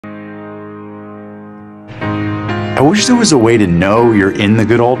I wish there was a way to know you're in the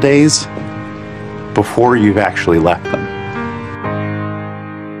good old days before you've actually left them.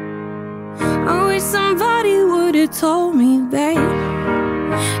 I wish somebody would have told me, babe,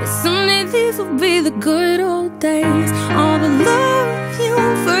 someday these will be the good old days. All the love you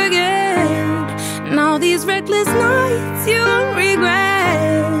won't forget, and all these reckless nights you won't regret.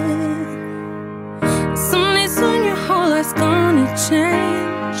 Someday soon your whole life's gonna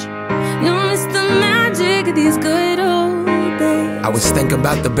change. You'll miss the magic of these good old days. I was thinking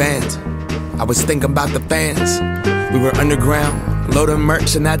about the band, I was thinking about the fans. We were underground, loading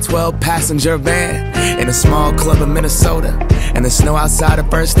merch in that 12-passenger van, in a small club in Minnesota, and the snow outside of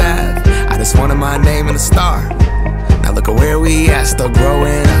First Ave. I just wanted my name in a star. Now look at where we at, still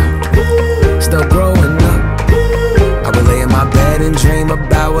growing up, still growing up. I would lay in my bed and dream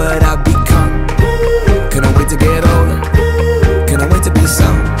about what I've become. Couldn't wait to get older, couldn't wait to be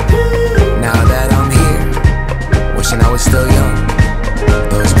some. Now that I'm here, wishing I was still young.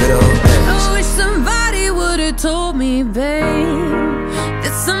 Those good old days. I wish somebody would've told me, babe,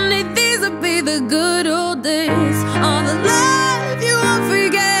 that someday these would be the good old days. All the love you won't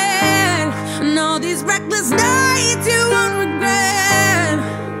forget, and all these reckless nights you won't regret.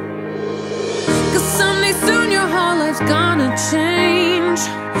 Cause someday soon your whole life's gonna change.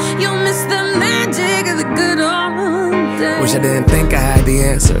 You'll miss the magic of the good old days. Wish I didn't think I had the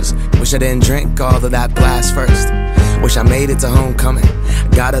answers. Wish I didn't drink all of that blast first. Wish I made it to homecoming,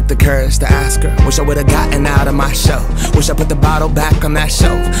 got up the courage to ask her. Wish I would've gotten out of my show. Wish I put the bottle back on that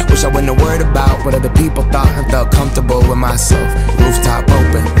shelf. Wish I wouldn't have worried about what other people thought and felt comfortable with myself. Rooftop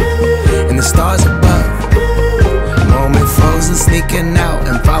open, and the stars above. Moment frozen, sneaking out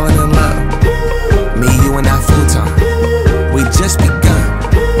and falling in love. Me, you, and that futon, we just begun.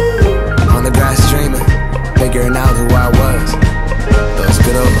 On the grass dreaming, figuring out who I was. Those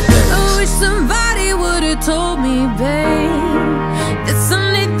good old days. I wish somebody would've told me, babe, that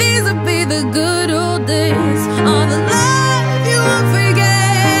someday these would be the good old days. All the love you won't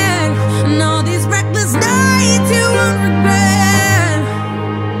forget, and all these reckless nights you won't regret.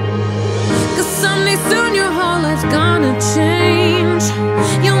 Cause someday soon your whole life's gonna change.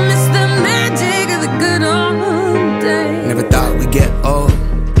 You'll miss the magic of the good old days. Never thought we'd get old.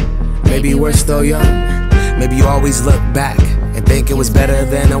 Maybe we're still young. Maybe you always look back and think it was better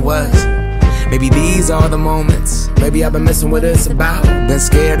than it was. Maybe these are the moments. Maybe I've been missing what it's about. Been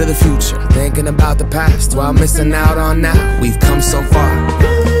scared of the future, thinking about the past while missing out on now. We've come so far,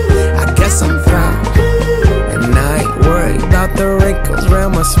 I guess I'm proud. And I ain't worried about the wrinkles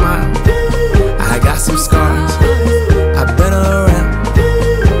around my smile. I got some scars, I've been around.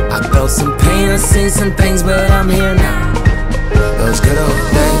 I felt some pain, I've seen some things, but I'm here now. Those good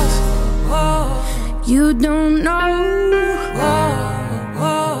old days. You don't know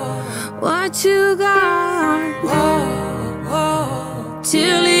what you got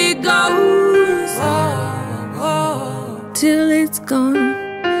till it goes, till it's gone.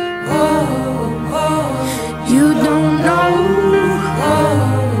 You don't know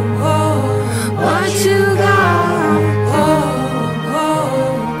what you got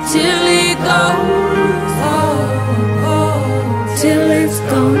till it goes, till it's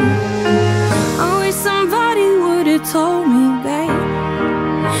gone. I wish somebody would've told me, babe,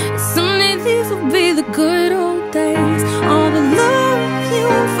 someday these will be the good old days. All the love you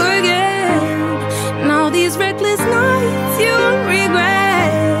won't forget, and all these reckless nights you won't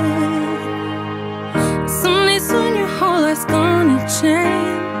regret. Someday soon your whole life's gonna change.